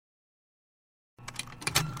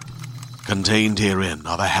Contained herein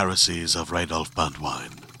are the heresies of Radolf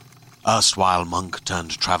Burntwine, erstwhile monk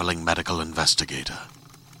turned traveling medical investigator.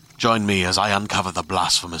 Join me as I uncover the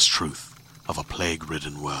blasphemous truth of a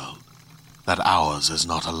plague-ridden world, that ours is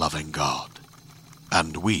not a loving God,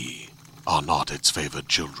 and we are not its favored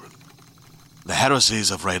children. The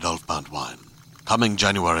heresies of Radolf Burntwine, coming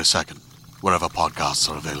January 2nd, wherever podcasts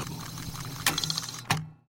are available.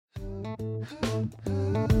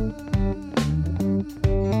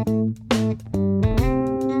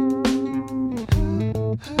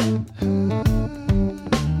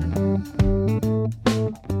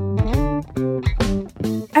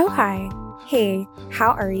 Oh, hi. Hey,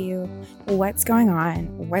 how are you? What's going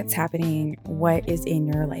on? What's happening? What is in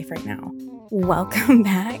your life right now? Welcome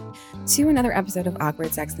back to another episode of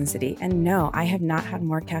Awkward Sex and the City. And no, I have not had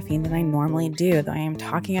more caffeine than I normally do, though I am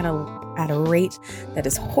talking at a rate that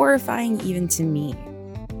is horrifying even to me.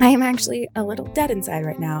 I am actually a little dead inside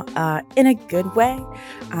right now, in a good way.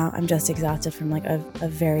 I'm just exhausted from like a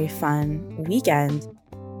very fun weekend.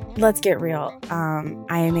 Let's get real.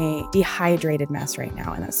 I am a dehydrated mess right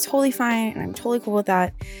now, and that's totally fine, and I'm totally cool with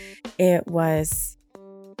that. It was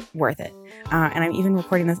worth it. And I'm even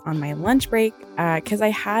recording this on my lunch break because I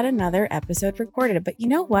had another episode recorded. But you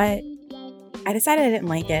know what? I decided I didn't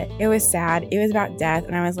like it. It was sad. It was about death.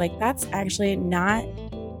 And I was like, that's actually not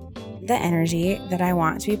the energy that I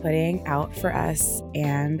want to be putting out for us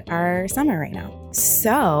and our summer right now.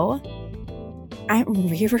 So I'm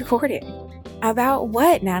re-recording. About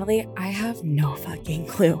what, Natalie? I have no fucking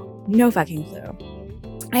clue. No fucking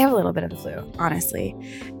clue. I have a little bit of the flu, honestly.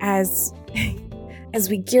 As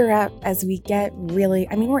we gear up, as we get really,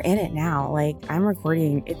 we're in it now. Like, I'm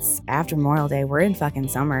recording, it's after Memorial Day. We're in fucking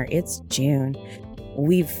summer. It's June.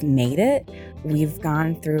 We've made it. We've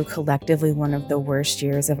gone through collectively one of the worst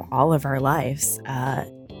years of all of our lives.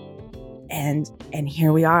 And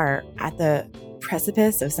here we are at the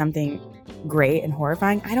precipice of something great and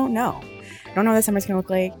horrifying. I don't know. I don't know what the summer's going to look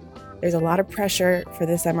like. There's a lot of pressure for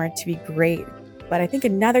this summer to be great. But I think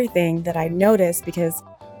another thing that I noticed, because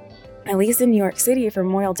at least in New York City for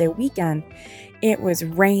Memorial Day weekend, it was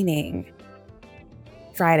raining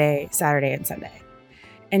Friday, Saturday, and Sunday.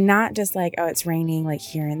 And not just like, oh, it's raining like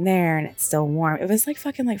here and there and it's still warm. It was like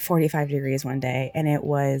fucking like 45 degrees one day. And it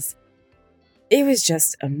was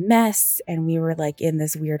just a mess. And we were like in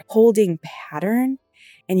this weird holding pattern.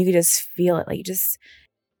 And you could just feel it.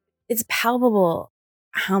 It's palpable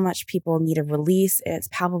how much people need a release. And it's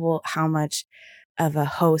palpable how much of a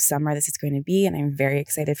ho summer this is going to be. And I'm very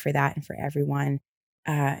excited for that and for everyone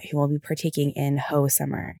who will be partaking in ho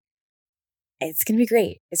summer. It's going to be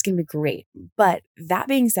great. It's going to be great. But that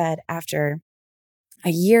being said, after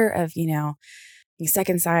a year of, being stuck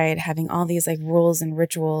inside, having all these like rules and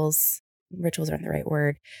rituals aren't the right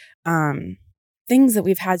word, things that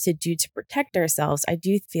we've had to do to protect ourselves, I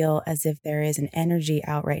do feel as if there is an energy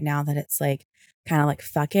out right now that it's like, kind of like,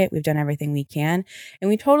 fuck it. We've done everything we can. And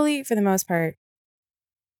we totally, for the most part,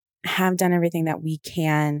 have done everything that we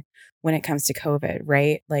can when it comes to COVID,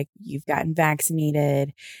 right? Like, you've gotten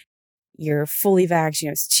vaccinated, you're fully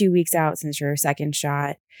vaccinated. It's 2 weeks out since your second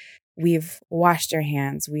shot. We've washed our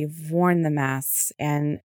hands, we've worn the masks.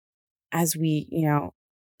 And as we,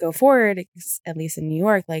 go forward, at least in New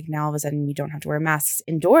York, like now all of a sudden you don't have to wear masks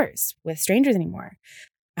indoors with strangers anymore,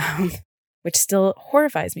 which still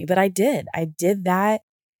horrifies me. But I did that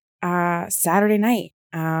Saturday night.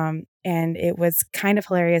 And it was kind of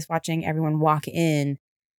hilarious watching everyone walk in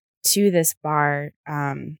to this bar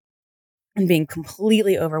and being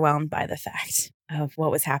completely overwhelmed by the fact of what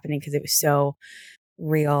was happening, because it was so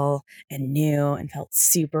real and new and felt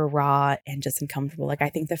super raw and just uncomfortable. Like, I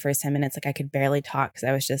think the first 10 minutes, like, I could barely talk because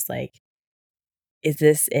I was just like, is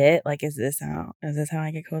this it? Like, is this how I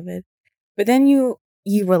get COVID? But then you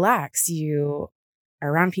relax. You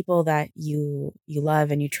are around people that you love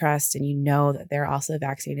and you trust, and you know that they're also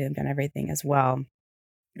vaccinated and done everything as well.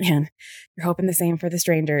 And you're hoping the same for the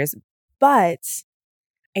strangers. But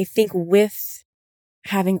I think with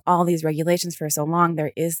having all these regulations for so long,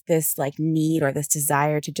 there is this like need or this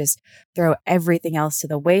desire to just throw everything else to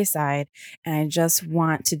the wayside. And I just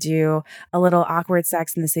want to do a little Awkward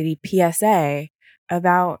Sex in the City PSA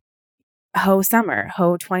about ho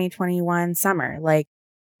 2021 summer. Like,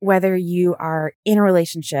 whether you are in a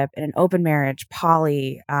relationship, in an open marriage,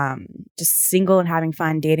 poly, just single and having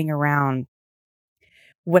fun, dating around,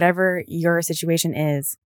 whatever your situation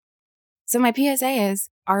is. So my PSA is,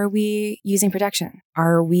 are we using protection?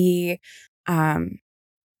 Are we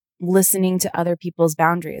listening to other people's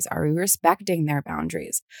boundaries? Are we respecting their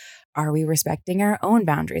boundaries? Are we respecting our own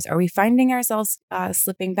boundaries? Are we finding ourselves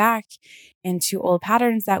slipping back into old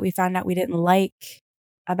patterns that we found out we didn't like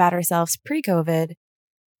about ourselves pre-COVID?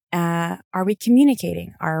 Are we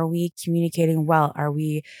communicating? Are we communicating well? Are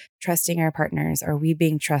we trusting our partners? Are we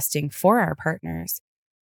being trusting for our partners?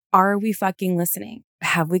 Are we fucking listening?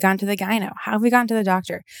 Have we gone to the gyno? Have we gone to the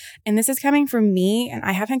doctor? And this is coming from me, and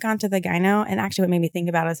I haven't gone to the gyno. And actually, what made me think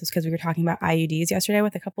about this is because we were talking about IUDs yesterday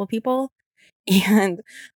with a couple of people. And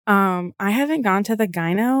I haven't gone to the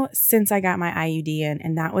gyno since I got my IUD in,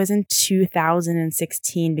 and that was in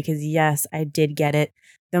 2016 because, yes, I did get it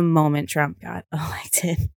the moment Trump got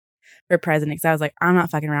elected for president. Because I was like, I'm not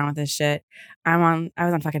fucking around with this shit. I was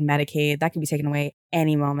on fucking Medicaid. That could be taken away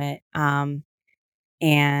any moment.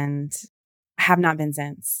 And have not been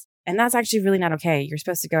since. And that's actually really not okay. You're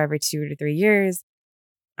supposed to go every 2 to 3 years.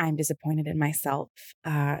 I'm disappointed in myself.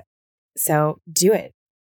 So do it.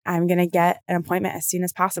 I'm going to get an appointment as soon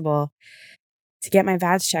as possible to get my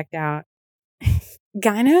VADs checked out.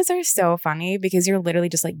 Gynos are so funny because you're literally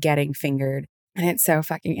just like getting fingered and it's so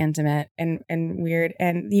fucking intimate and weird.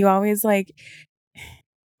 And you always like,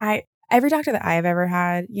 every doctor that I've ever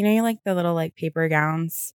had, you like the little like paper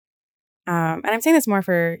gowns. And I'm saying this more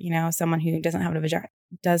for, someone who does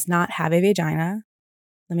not have a vagina.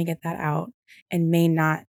 Let me get that out, and may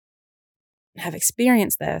not have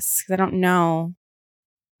experienced this because I don't know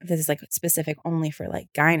if this is like specific only for like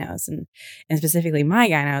gynos and specifically my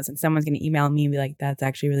gynos. And someone's going to email me and be like, that's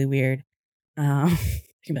actually really weird. You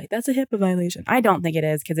can be like, that's a HIPAA violation. I don't think it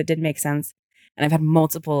is because it did make sense. And I've had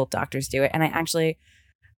multiple doctors do it. And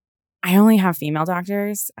I only have female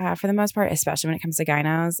doctors for the most part, especially when it comes to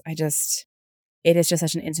gynos. It is just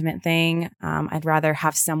such an intimate thing. I'd rather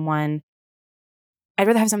have someone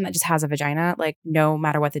that just has a vagina, like no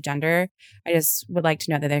matter what the gender. I just would like to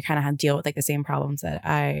know that they kind of deal with like the same problems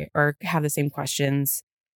or have the same questions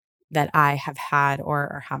that I have had or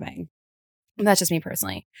are having. And that's just me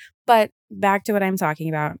personally. But back to what I'm talking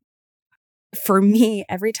about. For me,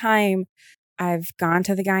 every time I've gone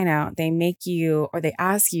to the gyno, they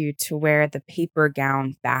ask you to wear the paper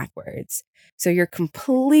gown backwards. So you're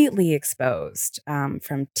completely exposed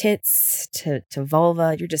from tits to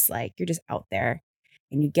vulva. You're just out there,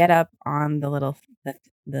 and you get up on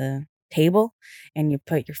the table and you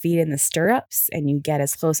put your feet in the stirrups and you get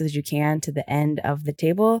as close as you can to the end of the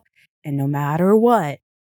table. And no matter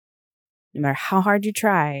how hard you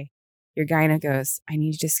try, your gyno goes, I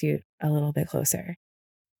need you to scoot a little bit closer.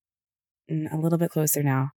 And a little bit closer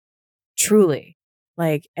now. Truly,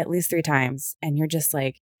 like at least 3 times. And you're just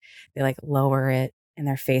like, they like lower it and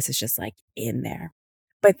their face is just like in there.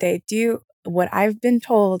 But they do, what I've been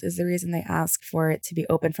told is the reason they ask for it to be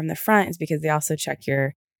open from the front is because they also check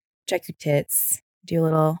your tits, do a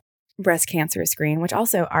little breast cancer screen, which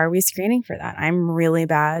also, are we screening for that? I'm really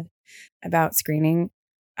bad about screening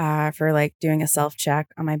for like doing a self-check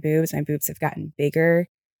on my boobs. My boobs have gotten bigger.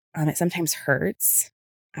 It sometimes hurts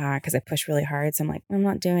because I push really hard. So I'm like, I'm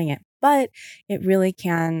not doing it. But it really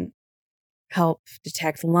can help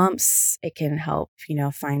detect lumps. It can help,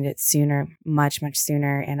 find it sooner, much, much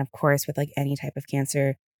sooner. And of course, with like any type of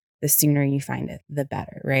cancer, the sooner you find it, the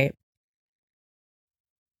better, right?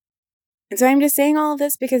 And so I'm just saying all of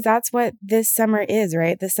this because that's what this summer is,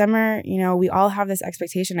 right? This summer, we all have this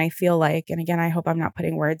expectation, I feel like, and again, I hope I'm not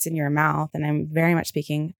putting words in your mouth, and I'm very much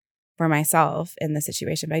speaking for myself in this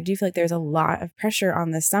situation, but I do feel like there's a lot of pressure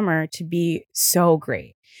on this summer to be so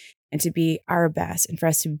great and to be our best and for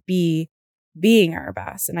us to be being our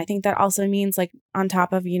best. And I think that also means like on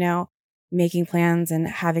top of, making plans and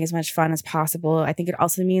having as much fun as possible, I think it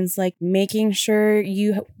also means like making sure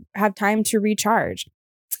you have time to recharge.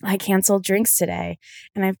 I canceled drinks today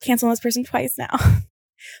and I've canceled this person twice now,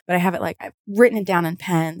 but I have it I've written it down in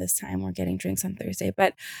pen this time. We're getting drinks on Thursday,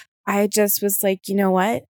 but I just was like, you know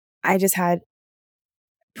what? I just had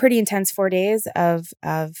pretty intense 4 days of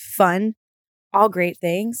fun, all great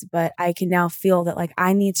things, but I can now feel that like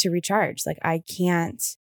I need to recharge. Like I can't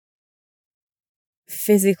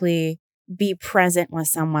physically be present with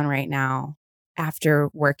someone right now after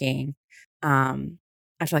working.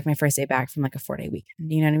 After like my first day back from like a 4-day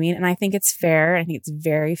weekend, you know what I mean? And I think it's fair. I think it's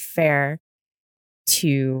very fair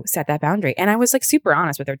to set that boundary. And I was like super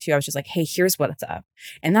honest with her too. I was just like, hey, here's what's up.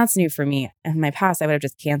 And that's new for me. In my past, I would have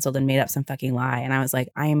just canceled and made up some fucking lie. And I was like,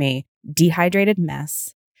 I am a dehydrated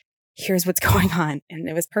mess. Here's what's going on. And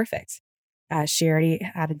it was perfect. She already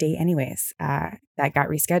had a date anyways that got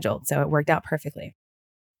rescheduled. So it worked out perfectly.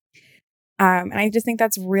 And I just think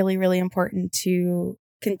that's really, really important to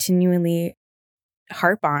continually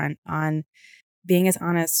harp on being as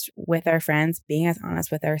honest with our friends, being as honest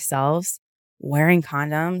with ourselves, wearing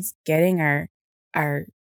condoms, getting our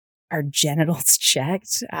our genitals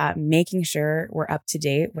checked, making sure we're up to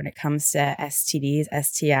date when it comes to STDs,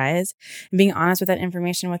 STIs, and being honest with that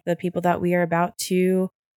information with the people that we are about to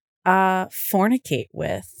fornicate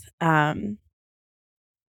with.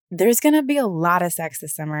 There's going to be a lot of sex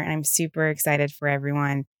this summer, and I'm super excited for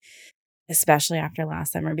everyone, especially after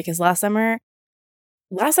last summer, because last summer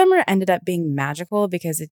ended up being magical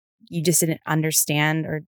because you just didn't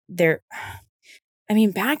understand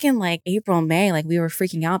back in like April, May, like we were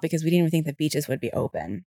freaking out because we didn't even think the beaches would be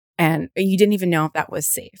open. And you didn't even know if that was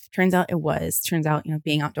safe. Turns out it was. Turns out,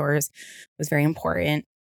 being outdoors was very important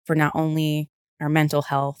for not only our mental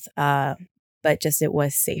health, but just it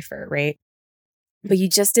was safer, right? But you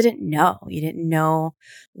just didn't know. You didn't know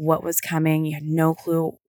what was coming. You had no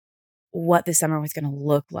clue what the summer was going to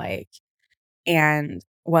look like and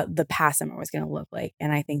what the past summer was going to look like.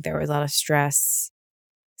 And I think there was a lot of stress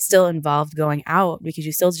still involved going out because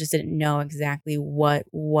you still just didn't know exactly what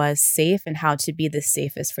was safe and how to be the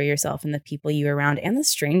safest for yourself and the people you were around and the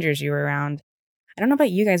strangers you were around. I don't know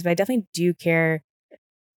about you guys, but I definitely do care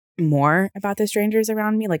more about the strangers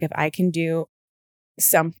around me. Like if I can do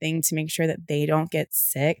something to make sure that they don't get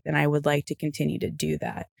sick, then I would like to continue to do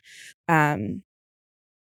that. But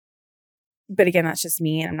again, that's just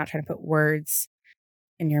me, and I'm not trying to put words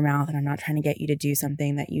in your mouth, and I'm not trying to get you to do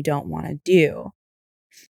something that you don't want to do.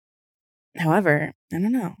 However, I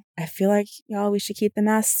don't know. I feel like, y'all, we should keep the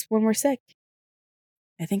masks when we're sick.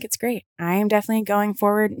 I think it's great. I am definitely going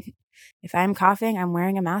forward. If I'm coughing, I'm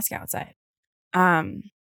wearing a mask outside. I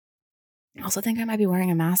also think I might be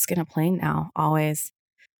wearing a mask in a plane now, always.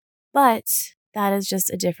 But that is just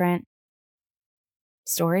a different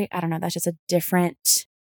story. I don't know. That's just a different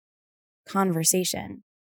conversation.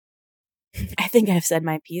 I think I've said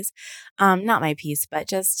my piece. Not my piece, but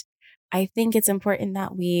just I think it's important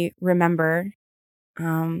that we remember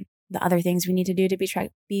the other things we need to do to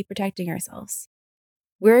be protecting ourselves.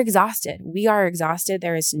 We're exhausted. We are exhausted.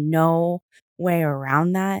 There is no way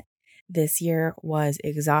around that. This year was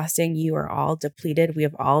exhausting. You are all depleted. We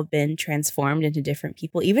have all been transformed into different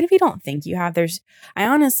people. Even if you don't think you have, I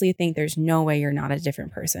honestly think there's no way you're not a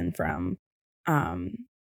different person from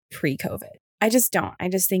pre-COVID. I just don't. I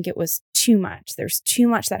just think it was too much. There's too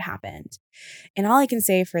much that happened. And all I can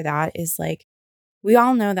say for that is like, we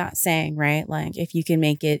all know that saying, right? Like if you can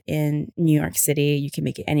make it in New York City, you can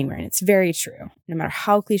make it anywhere. And it's very true. No matter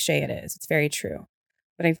how cliche it is, it's very true.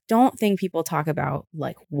 But I don't think people talk about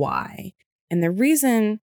like why. And the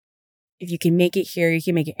reason if you can make it here, you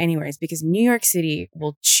can make it anywhere is because New York City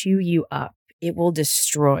will chew you up. It will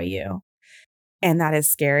destroy you. And that is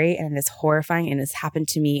scary and it is horrifying. And it's happened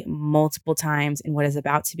to me multiple times in what is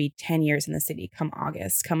about to be 10 years in the city come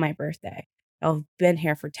August, come my birthday. I've been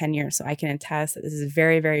here for 10 years, so I can attest that this is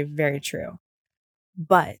very, very, very true.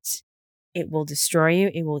 But it will destroy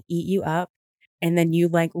you. It will eat you up. And then you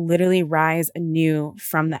like literally rise anew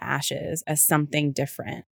from the ashes as something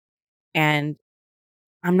different. And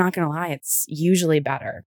I'm not going to lie, it's usually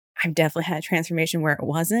better. I've definitely had a transformation where it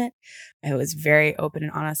wasn't. I was very open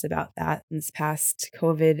and honest about that in this past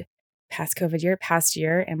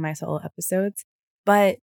year in my solo episodes.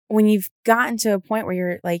 But when you've gotten to a point where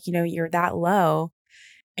you're like, you're that low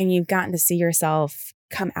and you've gotten to see yourself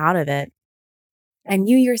come out of it and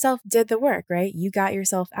you yourself did the work, right? You got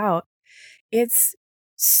yourself out. It's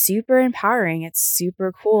super empowering. It's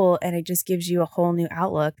super cool. And it just gives you a whole new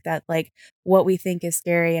outlook that like what we think is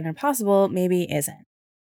scary and impossible maybe isn't.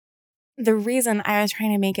 The reason I was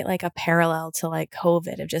trying to make it like a parallel to like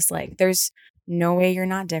COVID of just like, there's no way you're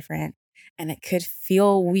not different. And it could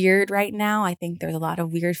feel weird right now. I think there's a lot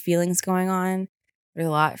of weird feelings going on. There's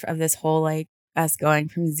a lot of this whole like us going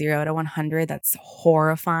from 0 to 100. That's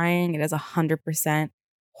horrifying. It is 100%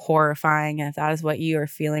 horrifying. And if that is what you are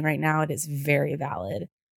feeling right now, it is very valid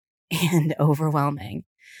and overwhelming.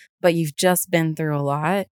 But you've just been through a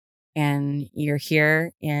lot and you're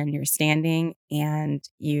here and you're standing and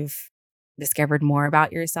you've discovered more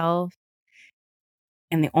about yourself.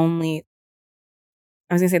 And the only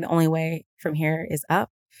way from here is up.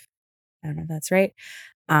 I don't know if that's right.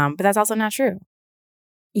 But that's also not true.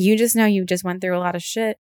 You just know you just went through a lot of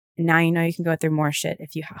shit. And now you know you can go through more shit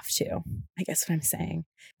if you have to. I guess what I'm saying.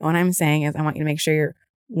 And what I'm saying is I want you to make sure you're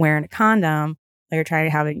wearing a condom while you're trying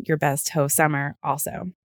to have your best hoe summer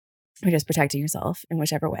also. Or just protecting yourself in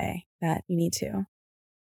whichever way that you need to.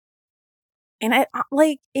 And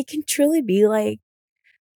it can truly be like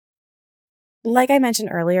I mentioned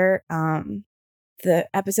earlier, the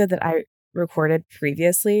episode that I recorded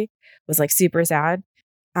previously was like super sad.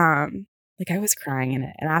 I was crying in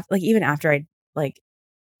it. And even after I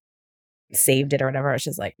saved it or whatever. I was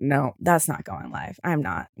just like, no, that's not going live. I'm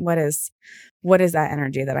not. What is that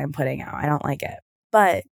energy that I'm putting out? I don't like it.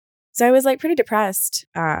 But so I was like pretty depressed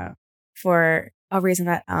for a reason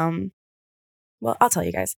that well, I'll tell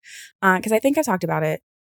you guys. Because I think I talked about it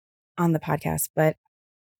on the podcast, but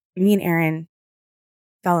me and Aaron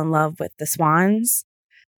fell in love with the swans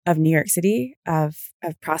of New York City, of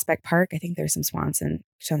Prospect Park. I think there's some swans in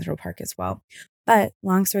Central Park as well. But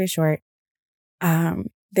long story short,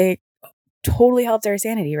 they totally helped our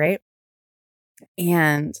sanity, right?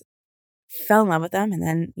 And fell in love with them. And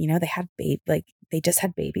then, they had they just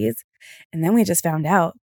had babies. And then we just found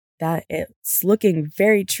out that it's looking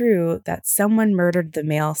very true that someone murdered the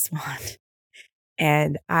male swan.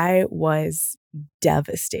 And I was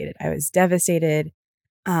devastated.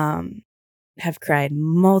 Have cried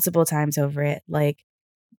multiple times over it, like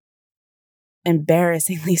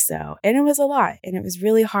embarrassingly so. And it was a lot, and it was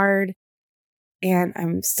really hard. And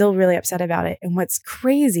I'm still really upset about it. And what's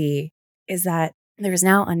crazy is that there's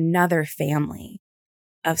now another family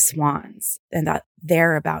of swans and that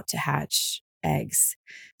they're about to hatch eggs.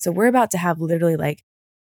 So we're about to have literally like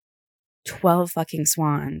 12 fucking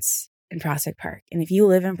swans in Prospect Park. And if you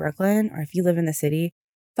live in Brooklyn or if you live in the city,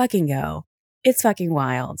 fucking go. It's fucking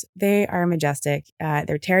wild. They are majestic.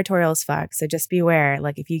 They're territorial as fuck. So just beware.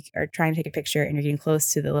 Like if you are trying to take a picture and you're getting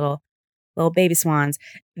close to the little baby swans,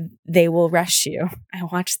 they will rush you. I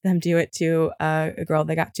watched them do it to a girl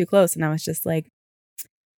that got too close. And I was just like,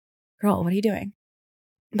 girl, what are you doing?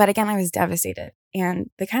 But again, I was devastated.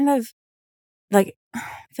 And the kind of like, I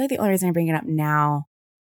feel like the only reason I bring it up now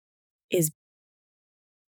is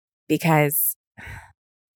because,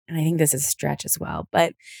 and I think this is a stretch as well,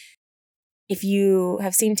 but if you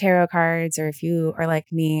have seen tarot cards, or if you are like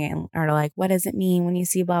me and are like, what does it mean when you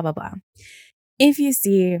see blah, blah, blah? If you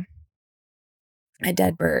see a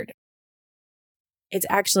dead bird, it's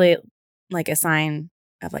actually like a sign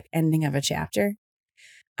of like ending of a chapter.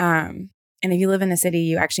 And if you live in a city,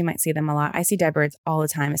 you actually might see them a lot. I see dead birds all the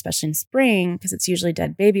time, especially in spring, because it's usually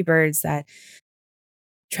dead baby birds that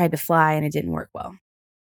tried to fly and it didn't work well.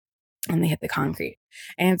 And they hit the concrete.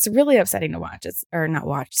 And it's really upsetting to watch. To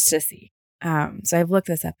see. So I've looked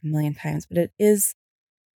this up a million times, but it is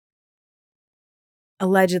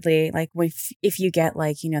allegedly like if you get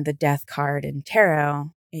like, the death card in tarot,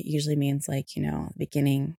 it usually means like,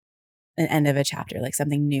 beginning an end of a chapter, like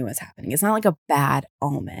something new is happening. It's not like a bad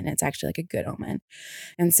omen. It's actually like a good omen.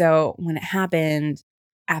 And so when it happened,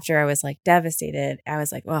 after I was like devastated, I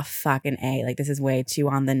was like, well, fucking A, like this is way too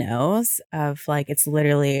on the nose of like, it's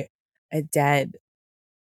literally a dead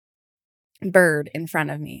bird in front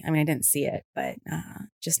of me. I mean, I didn't see it, but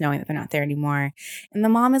just knowing that they're not there anymore. And the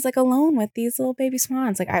mom is like alone with these little baby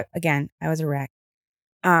swans. Like I was a wreck.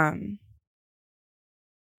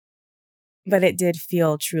 But it did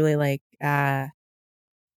feel truly like the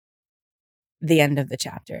end of the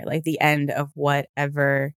chapter, like the end of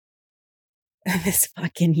whatever this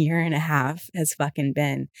fucking year and a half has fucking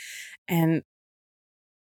been. And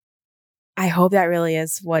I hope that really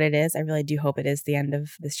is what it is. I really do hope it is the end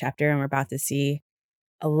of this chapter, and we're about to see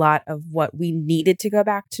a lot of what we needed to go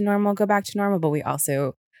back to normal, but we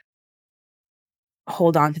also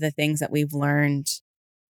hold on to the things that we've learned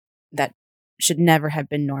that should never have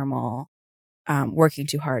been normal. Working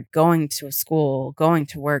too hard, going to school, going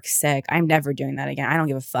to work sick. I'm never doing that again. I don't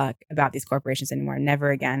give a fuck about these corporations anymore.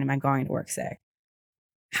 Never again am I going to work sick.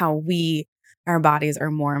 Our bodies are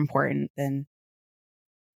more important than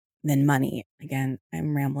money. Again,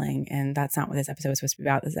 I'm rambling, and that's not what this episode is supposed to be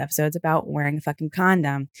about. This episode's about wearing a fucking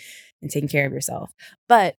condom and taking care of yourself.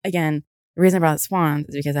 But again, the reason I brought swans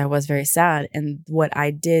is because I was very sad. And what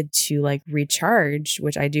I did to like recharge,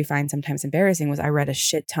 which I do find sometimes embarrassing, was I read a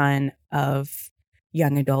shit ton of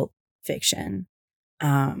young adult fiction.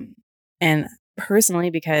 And personally,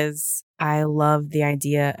 because I love the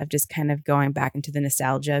idea of just kind of going back into the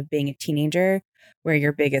nostalgia of being a teenager, where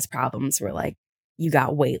your biggest problems were like, you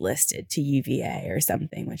got waitlisted to UVA or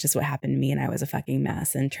something, which is what happened to me. And I was a fucking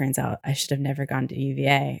mess. And turns out I should have never gone to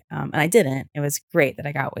UVA. And I didn't. It was great that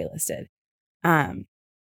I got waitlisted.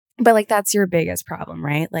 But like, that's your biggest problem,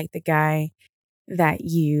 right? Like the guy that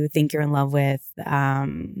you think you're in love with,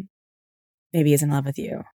 maybe is in love with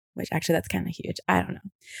you, which actually that's kind of huge. I don't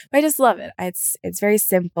know, but I just love it. It's very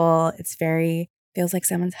simple. Feels like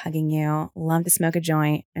someone's hugging you. Love to smoke a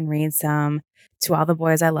joint and read some To All the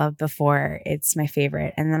Boys I Loved Before. It's my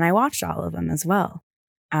favorite. And then I watched all of them as well,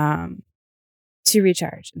 to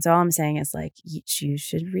recharge. And so all I'm saying is like, you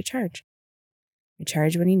should recharge.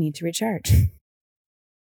 Recharge when you need to recharge.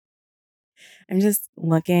 I'm just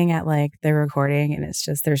looking at like the recording, and it's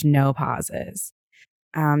just, there's no pauses.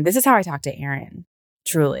 This is how I talk to Aaron,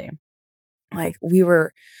 truly. Like we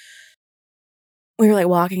were like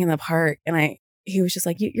walking in the park, and he was just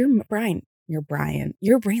like, you're Brian. Your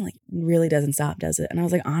brain like really doesn't stop, does it? And I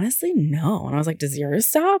was like, honestly, no. And I was like, does yours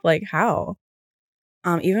stop? Like how?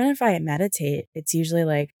 Even if I meditate, it's usually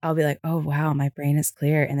like, I'll be like, oh wow, my brain is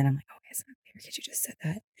clear. And then I'm like, okay, it's not clear. Could you just set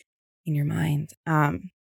that in your mind?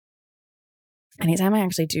 Anytime I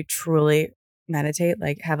actually do truly meditate,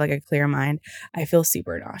 like have like a clear mind, I feel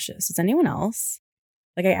super nauseous. Does anyone else?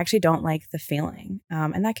 Like I actually don't like the feeling.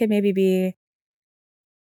 And that could maybe be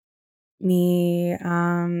me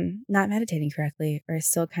not meditating correctly, or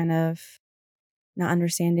still kind of not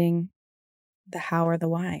understanding the how or the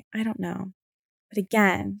why. I don't know. But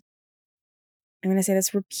again, I'm going to say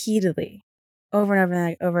this repeatedly over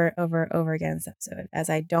and over and over again in this episode, as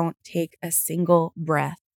I don't take a single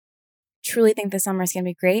breath. Truly think this summer is going to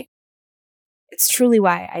be great. It's truly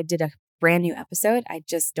why I did a brand new episode. I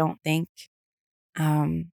just don't think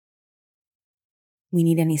we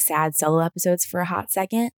need any sad solo episodes for a hot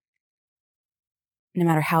second. No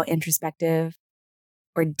matter how introspective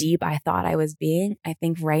or deep I thought I was being, I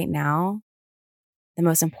think right now, the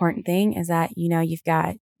most important thing is that, you've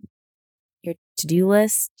got your to-do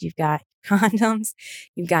list, you've got condoms,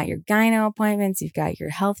 you've got your gyno appointments, you've got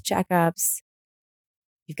your health checkups,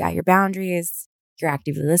 you've got your boundaries, you're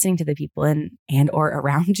actively listening to the people in and or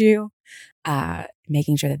around you,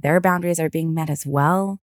 making sure that their boundaries are being met as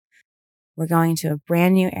well. We're going to a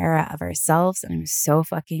brand new era of ourselves, and I'm so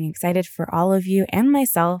fucking excited for all of you and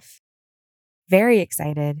myself. Very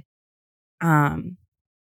excited.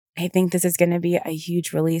 I think this is going to be a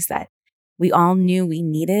huge release that we all knew we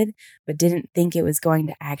needed, but didn't think it was going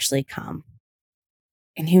to actually come.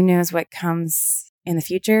 And who knows what comes in the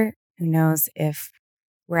future? Who knows if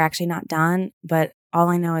we're actually not done? But all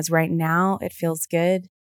I know is right now, it feels good.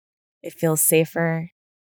 It feels safer.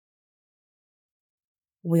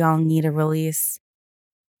 We all need a release.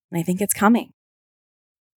 And I think it's coming.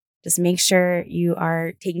 Just make sure you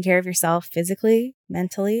are taking care of yourself physically,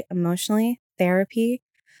 mentally, emotionally, therapy.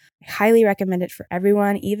 I highly recommend it for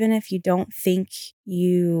everyone, even if you don't think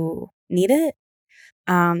you need it.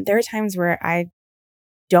 There are times where I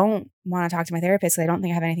don't want to talk to my therapist because I don't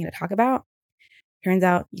think I have anything to talk about. Turns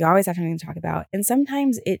out you always have something to talk about. And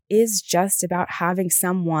sometimes it is just about having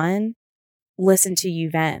someone listen to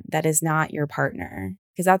you vent that is not your partner,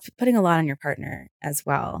 because that's putting a lot on your partner as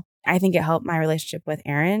well. I think it helped my relationship with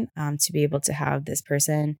Aaron to be able to have this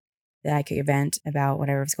person that I could vent about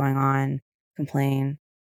whatever's going on, complain,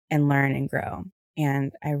 and learn and grow.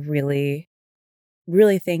 And I really,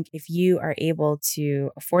 really think if you are able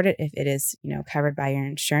to afford it, if it is, covered by your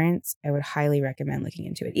insurance, I would highly recommend looking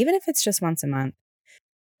into it, even if it's just once a month.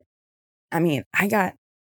 I mean, I don't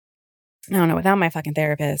know, without my fucking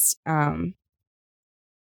therapist,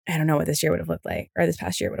 I don't know what this year would have looked like, or this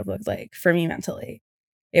past year would have looked like for me mentally.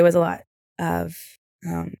 It was a lot of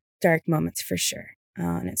dark moments for sure.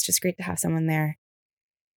 And it's just great to have someone there.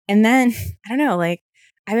 And then, I don't know, like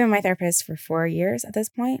I've been with my therapist for 4 years at this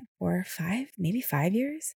point, 4 or 5, maybe 5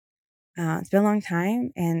 years. It's been a long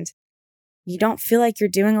time, and you don't feel like you're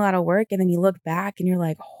doing a lot of work. And then you look back and you're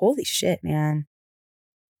like, holy shit, man.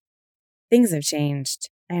 Things have changed.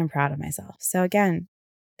 I am proud of myself. So again,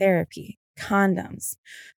 therapy, condoms,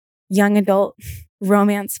 young adult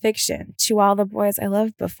romance fiction, To All the Boys I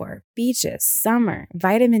Loved Before, beaches, summer,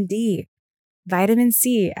 vitamin D, vitamin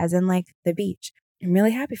C, as in like the beach. I'm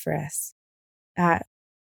really happy for us.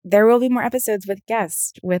 There will be more episodes with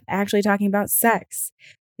guests, with actually talking about sex.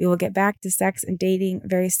 We will get back to sex and dating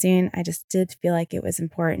very soon. I just did feel like it was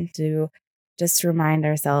important to just remind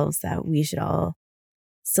ourselves that we should all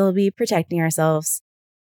still be protecting ourselves,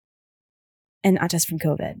 and not just from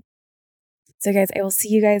COVID. So guys, I will see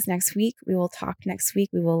you guys next week. We will talk next week.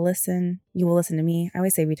 We will listen. You will listen to me. I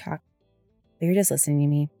always say we talk, but you're just listening to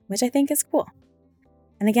me, which I think is cool.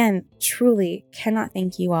 And again, truly cannot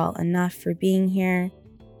thank you all enough for being here,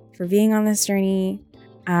 for being on this journey.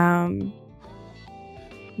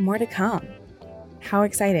 More to come. How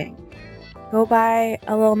exciting. Go buy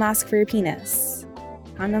a little mask for your penis.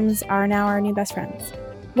 Condoms are now our new best friends.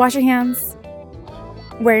 Wash your hands.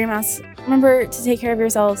 Wear your mask. Remember to take care of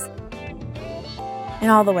yourselves in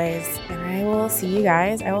all the ways. And I will see you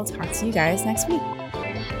guys. I will talk to you guys next week.